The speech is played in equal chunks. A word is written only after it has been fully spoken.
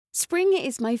Spring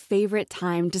is my favorite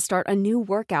time to start a new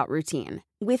workout routine.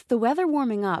 With the weather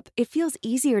warming up, it feels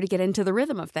easier to get into the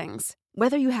rhythm of things.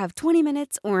 Whether you have 20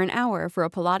 minutes or an hour for a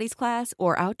Pilates class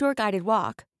or outdoor guided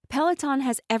walk, Peloton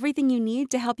has everything you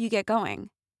need to help you get going.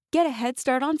 Get a head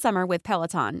start on summer with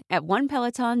Peloton at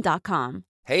onepeloton.com.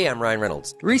 Hey, I'm Ryan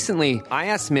Reynolds. Recently, I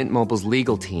asked Mint Mobile's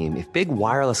legal team if big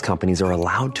wireless companies are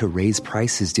allowed to raise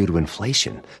prices due to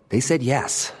inflation. They said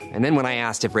yes. And then when I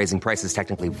asked if raising prices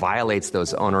technically violates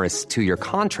those onerous two-year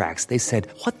contracts, they said,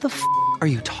 "What the f*** are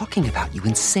you talking about, you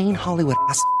insane Hollywood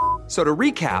ass?" So to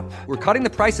recap, we're cutting the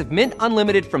price of Mint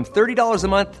Unlimited from $30 a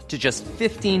month to just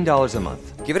 $15 a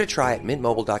month. Give it a try at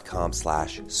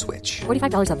mintmobile.com/switch.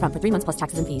 $45 up front for 3 months plus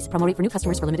taxes and fees. Promo rate for new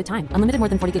customers for limited time. Unlimited more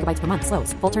than 40 gigabytes per month.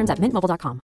 Slows full terms at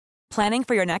mintmobile.com. Planning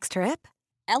for your next trip?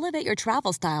 Elevate your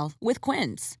travel style with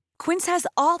Quince. Quince has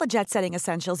all the jet-setting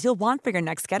essentials you'll want for your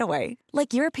next getaway,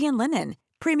 like European linen,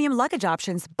 premium luggage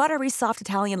options, buttery soft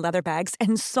Italian leather bags,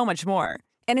 and so much more.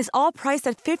 And is all priced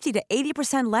at 50 to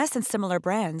 80% less than similar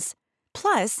brands.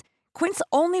 Plus, Quince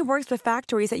only works with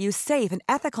factories that use safe and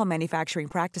ethical manufacturing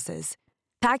practices.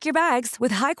 Pack your bags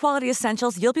with high-quality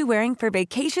essentials you'll be wearing for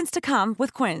vacations to come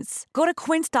with Quince. Go to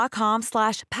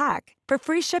quince.com/pack for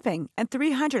free shipping and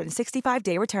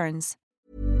 365-day returns.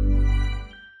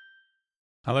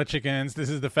 Hello, chickens. This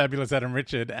is the fabulous Adam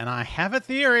Richard, and I have a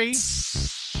theory.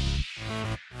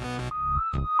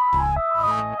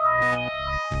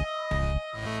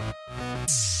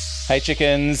 Hey,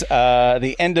 chickens.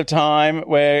 The end of time.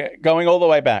 We're going all the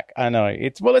way back. I know.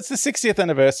 It's the 60th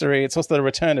anniversary. It's also the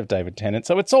return of David Tennant.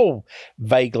 So it's all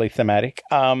vaguely thematic.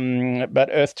 But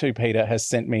Earth 2 Peter has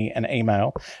sent me an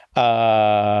email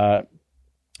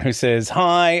who says,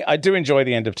 "Hi, I do enjoy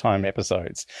the End of Time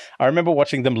episodes. I remember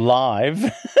watching them live,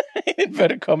 in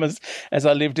inverted commas, as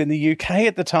I lived in the UK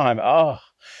at the time. Oh,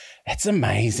 it's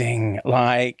amazing.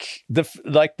 Like the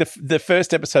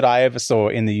first episode I ever saw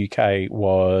in the UK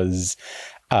was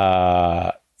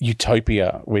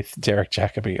Utopia with Derek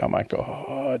Jacobi. Oh my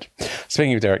God.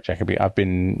 Speaking of Derek Jacobi, I've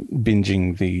been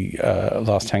binging the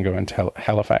Last Tango in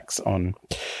Halifax on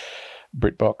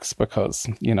BritBox because,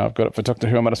 I've got it for Doctor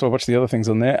Who. I might as well watch the other things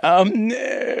on there.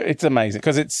 It's amazing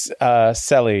because it's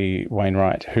Sally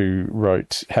Wainwright who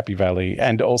wrote Happy Valley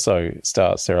and also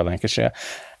stars Sarah Lancashire.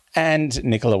 And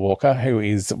Nicola Walker, who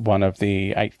is one of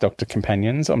the Eighth Doctor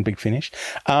companions on Big Finish.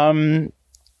 Liv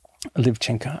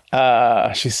Chenka.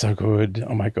 She's so good.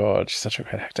 Oh, my God. She's such a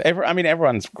great actor.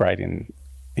 Everyone's great in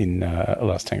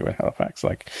Last Tango in Halifax.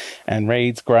 Like, Anne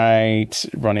Reid's great.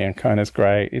 Ronnie Ancona's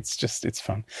great. It's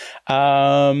fun.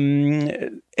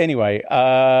 Anyway,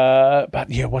 but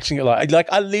yeah, watching it like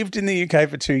I lived in the UK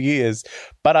for 2 years,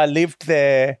 but I lived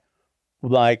there.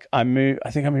 Like I moved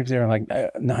there in like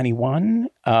 91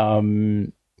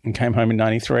 and came home in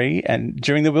 93 and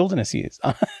during the wilderness years.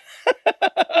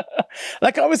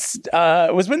 Like it was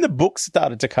when the books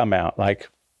started to come out, like,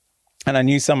 and I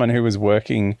knew someone who was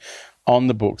working on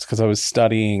the books because I was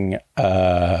studying,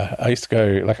 I was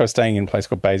staying in a place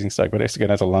called Basingstoke, but I used to go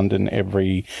down to London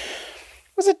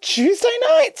was it Tuesday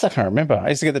nights? I can't remember. I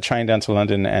used to get the train down to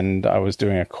London and I was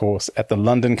doing a course at the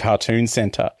London Cartoon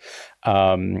Centre,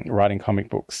 writing comic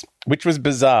books, which was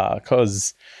bizarre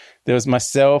because there was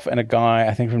myself and a guy,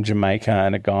 I think from Jamaica,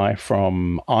 and a guy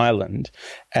from Ireland,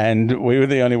 and we were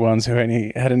the only ones who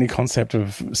had any concept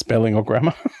of spelling or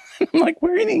grammar. I'm like,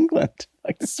 we're in England.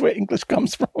 Like, this is where English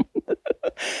comes from.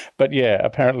 But yeah,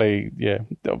 apparently, yeah,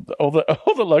 all the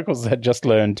locals had just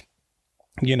learned,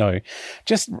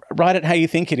 just write it how you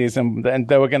think it is, and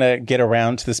they were going to get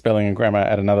around to the spelling and grammar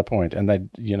at another point, and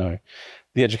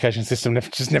the education system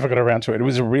never got around to it. It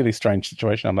was a really strange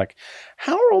situation. I'm like,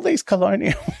 how are all these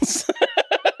colonials?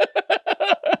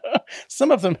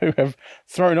 Some of them who have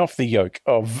thrown off the yoke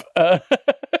of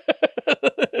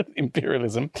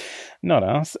imperialism, not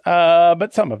us,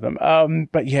 but some of them.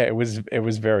 But yeah, it was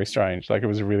very strange. Like, it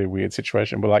was a really weird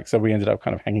situation. But so we ended up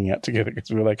kind of hanging out together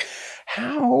because we were like,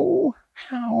 how?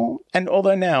 And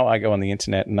although now I go on the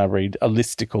internet and I read not a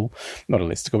listicle,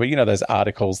 but those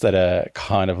articles that are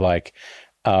kind of like,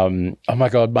 oh my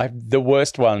God, the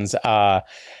worst ones are,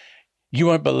 you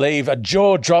won't believe a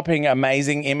jaw-dropping,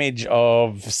 amazing image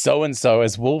of so-and-so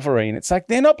as Wolverine. It's like,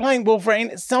 they're not playing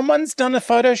Wolverine. Someone's done a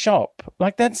Photoshop.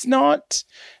 Like, that's not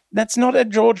a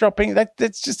jaw-dropping.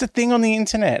 That's just a thing on the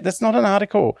internet. That's not an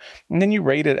article. And then you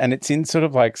read it and it's in sort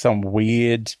of like some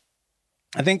weird,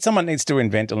 I think someone needs to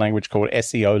invent a language called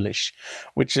SEOlish,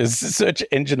 which is search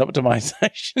engine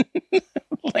optimization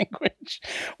language,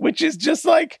 which is just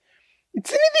like,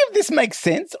 does anything of this make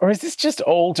sense, or is this just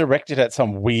all directed at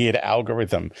some weird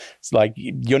algorithm? It's like,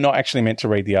 you're not actually meant to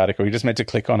read the article. You're just meant to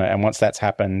click on it. And once that's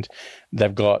happened,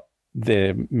 they've got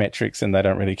their metrics and they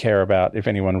don't really care about if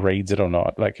anyone reads it or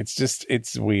not. Like,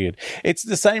 it's weird. It's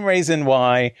the same reason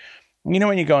why, you know,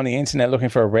 when you go on the internet looking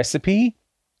for a recipe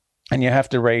and you have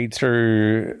to read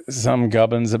through some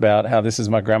gubbins about how this is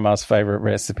my grandma's favorite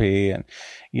recipe and,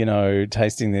 you know,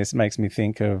 tasting this makes me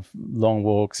think of long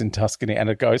walks in Tuscany, and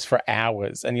it goes for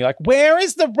hours. And you're like, where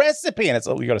is the recipe? And it's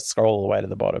all, you got to scroll all the way to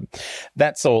the bottom.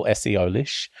 That's all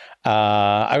SEO-lish.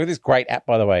 I got this great app,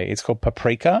 by the way. It's called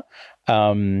Paprika.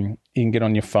 You can get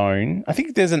on your phone. I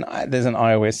think there's an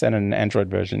iOS and an Android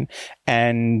version,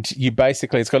 and you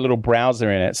basically, it's got a little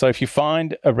browser in it. So if you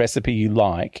find a recipe you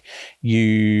like,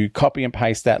 you copy and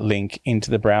paste that link into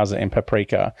the browser in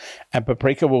Paprika, and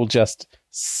Paprika will just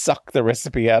suck the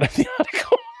recipe out of the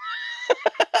article.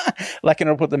 Like, and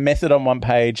it'll put the method on one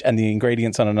page and the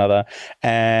ingredients on another,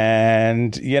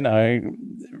 and, you know,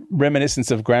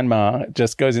 reminiscence of grandma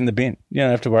just goes in the bin. You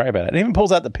don't have to worry about it. It even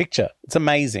pulls out the picture. It's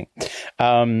amazing.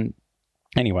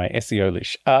 Anyway,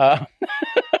 SEO-lish.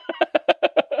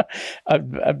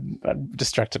 I've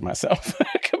distracted myself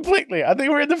completely. I think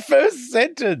we're in the first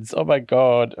sentence. Oh, my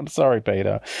God. I'm sorry,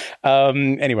 Peter.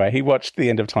 Anyway, he watched The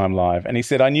End of Time live, and he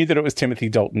said, I knew that it was Timothy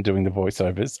Dalton doing the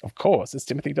voiceovers. Of course, it's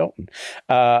Timothy Dalton.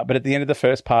 But at the end of the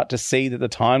first part, to see that the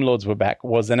Time Lords were back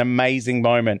was an amazing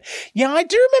moment. Yeah, I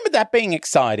do remember that being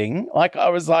exciting. Like, I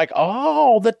was like,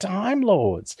 oh, the Time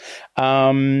Lords.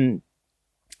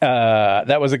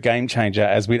 That was a game changer,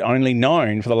 as we'd only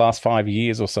known for the last 5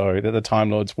 years or so that the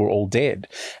Time Lords were all dead.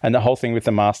 And the whole thing with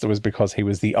the Master was because he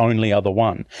was the only other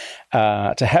one.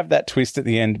 To have that twist at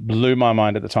the end blew my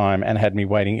mind at the time and had me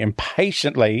waiting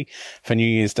impatiently for New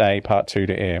Year's Day Part 2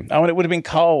 to air. Oh, and it would have been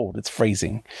cold. It's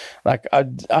freezing. Like,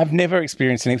 I've never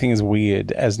experienced anything as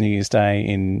weird as New Year's Day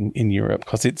in Europe,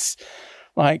 because it's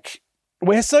like,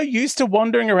 we're so used to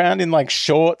wandering around in like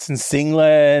shorts and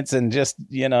singlets and just,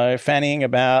 you know, fannying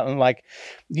about, and like,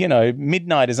 you know,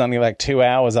 midnight is only like 2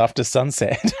 hours after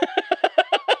sunset.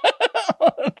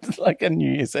 It's like a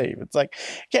New Year's Eve. It's like,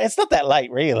 yeah, it's not that late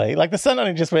really. Like, the sun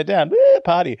only just went down,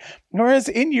 party. Whereas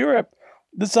in Europe,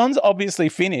 the sun's obviously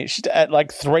finished at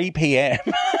like 3 p.m.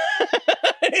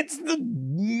 It's the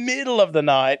middle of the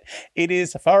night. It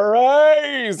is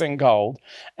freezing cold.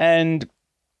 And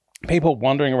people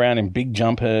wandering around in big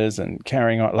jumpers and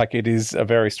carrying on, like, it is a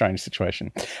very strange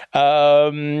situation.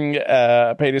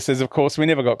 Peter says, of course, we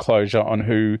never got closure on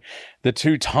who the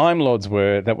two Time Lords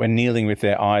were that were kneeling with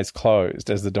their eyes closed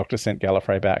as the Doctor sent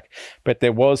Gallifrey back. But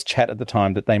there was chat at the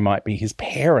time that they might be his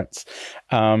parents.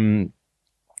 I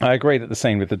agree that the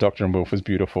scene with the Doctor and Wilf was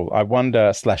beautiful. I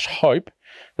wonder / hope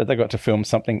that they got to film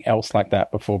something else like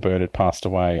that before Bert had passed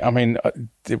away. I mean,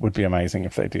 it would be amazing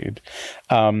if they did.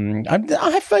 I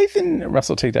have faith in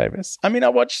Russell T Davies. I mean, I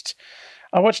watched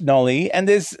Nolly, and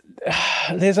there's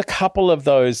a couple of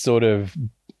those sort of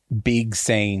big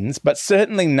scenes, but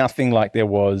certainly nothing like there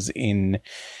was in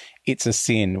It's a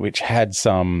Sin, which had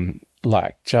some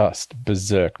like just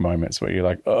berserk moments where you're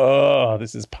like, oh,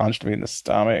 this has punched me in the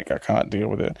stomach. I can't deal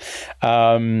with it.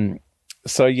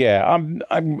 So yeah,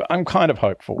 I'm kind of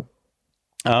hopeful.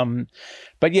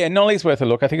 But yeah, Nolly's worth a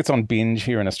look. I think it's on Binge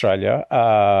here in Australia,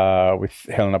 with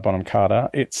Helena Bonham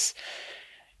Carter. It's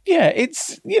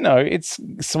sweet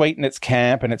and it's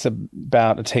camp, and it's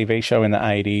about a TV show in the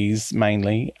 80s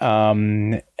mainly.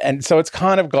 And so it's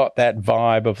kind of got that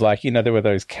vibe of like, you know, there were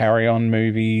those Carry On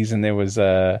movies, and there was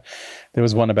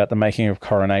one about the making of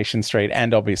Coronation Street,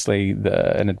 and obviously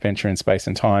An Adventure in Space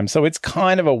and Time. So it's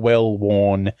kind of a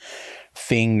well-worn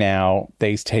thing now,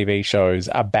 these TV shows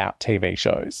about TV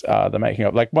shows, the making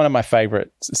of. Like, one of my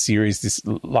favorite series this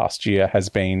last year has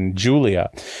been Julia,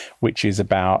 which is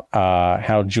about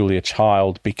how Julia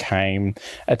Child became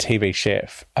a TV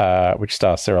chef, which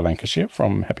stars Sarah Lancashire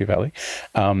from Happy Valley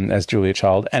as Julia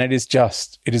Child. And it is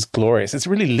glorious. It's a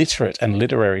really literate and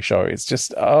literary show. It's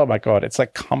just, oh my God, it's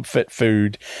like comfort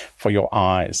food for your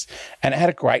eyes. And it had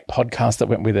a great podcast that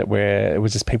went with it where it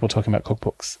was just people talking about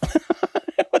cookbooks.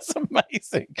 It was amazing.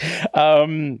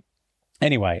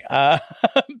 Anyway,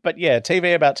 but yeah,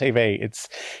 TV about TV.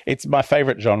 It's my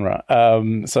favorite genre.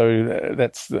 So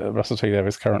that's Russell T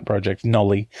Davies' current project,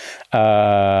 Nolly,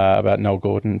 about Noel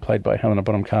Gordon, played by Helena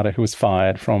Bonham Carter, who was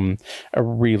fired from a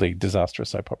really disastrous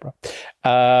soap opera.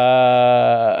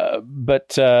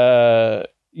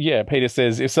 Yeah, Peter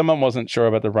says, if someone wasn't sure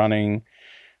about the running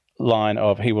line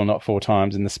of "he will not" 4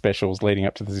 times in the specials leading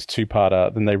up to this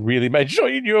 2-parter, then they really made sure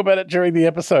you knew about it during the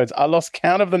episodes. I lost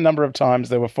count of the number of times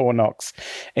there were 4 knocks,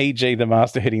 e.g. the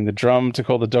Master hitting the drum to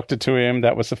call the Doctor to him.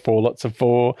 That was 4 lots of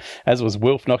 4, as was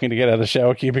Wilf knocking to get out of the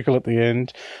shower cubicle at the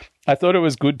end. I thought it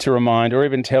was good to remind or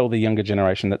even tell the younger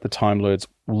generation that the Time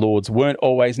Lords weren't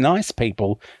always nice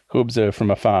people who observe from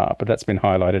afar, but that's been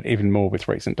highlighted even more with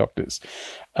recent Doctors.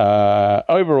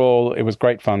 Overall, it was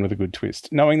great fun with a good twist.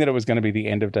 Knowing that it was going to be the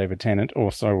end of David Tennant,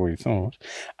 or so we thought.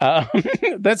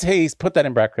 He's put that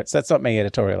in brackets. That's not me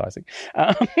editorializing.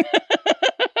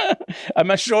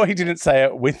 I'm sure he didn't say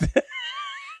it with the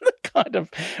kind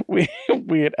of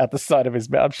weird out the side of his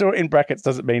mouth. I'm sure in brackets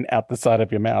doesn't mean out the side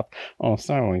of your mouth. Oh,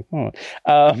 so we thought.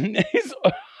 It's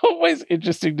always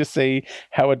interesting to see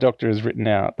how a Doctor is written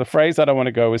out. The phrase "I don't want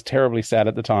to go" was terribly sad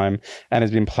at the time and has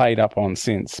been played up on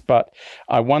since. But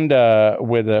I wonder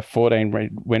whether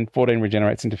when 14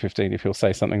 regenerates into 15, if he'll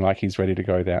say something like he's ready to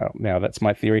go now. That's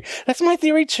my theory. That's my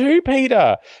theory too,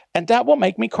 Peter. And that will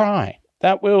make me cry.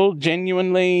 That will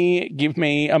genuinely give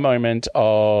me a moment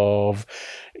of,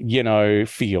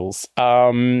 feels.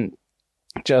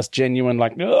 Just genuine,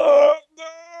 like, hurts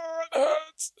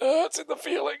in the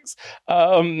feelings.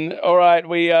 All right,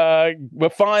 we're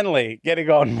finally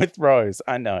getting on with Rose.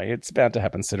 I know, it's bound to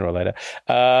happen sooner or later.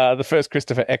 The first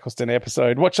Christopher Eccleston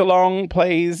episode. Watch along,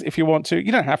 please, if you want to.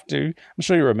 You don't have to. I'm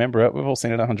sure you remember it. We've all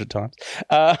seen it 100 times.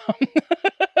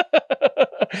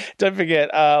 Don't forget,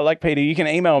 like Peter, you can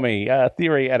email me,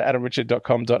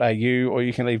 theory@adamrichard.com.au, or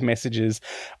you can leave messages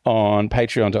on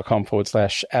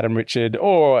patreon.com/AdamRichard,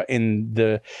 or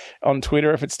on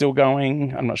Twitter if it's still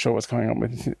going. I'm not sure what's going on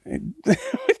with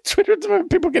Twitter at the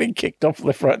moment. People getting kicked off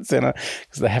left, right, and centre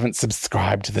because they haven't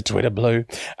subscribed to the Twitter blue.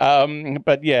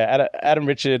 But yeah, Adam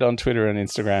Richard on Twitter and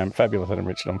Instagram, Fabulous Adam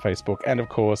Richard on Facebook, and of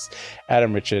course,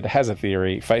 Adam Richard Has a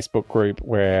Theory Facebook group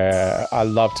where I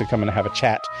love to come and have a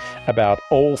chat about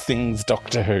all things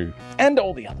Doctor Who and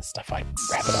all the other stuff I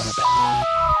rabble on about.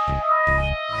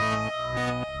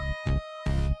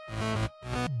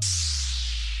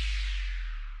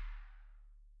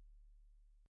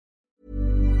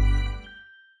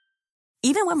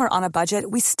 Even when we're on a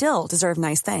budget, we still deserve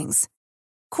nice things.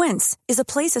 Quince is a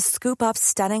place to scoop up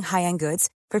stunning high-end goods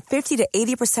for 50 to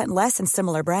 80% less than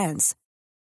similar brands.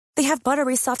 They have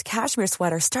buttery soft cashmere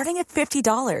sweaters starting at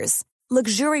 $50,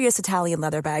 luxurious Italian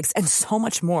leather bags, and so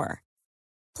much more.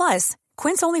 Plus,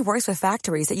 Quince only works with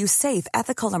factories that use safe,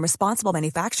 ethical, and responsible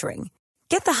manufacturing.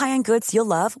 Get the high-end goods you'll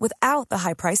love without the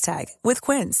high price tag with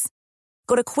Quince.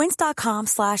 Go to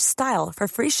quince.com/style for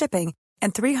free shipping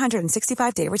and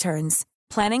 365-day returns.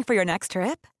 Planning for your next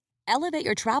trip? Elevate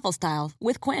your travel style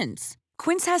with Quince.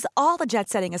 Quince has all the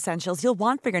jet-setting essentials you'll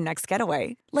want for your next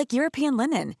getaway, like European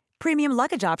linen, premium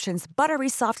luggage options, buttery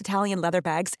soft Italian leather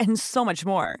bags, and so much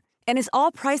more. And is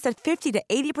all priced at 50 to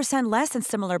 80% less than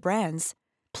similar brands.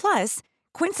 Plus,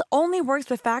 Quince only works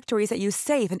with factories that use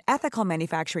safe and ethical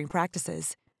manufacturing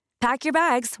practices. Pack your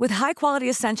bags with high-quality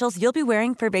essentials you'll be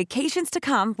wearing for vacations to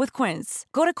come with Quince.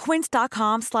 Go to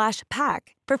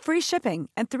quince.com/pack for free shipping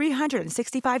and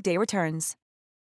 365-day returns.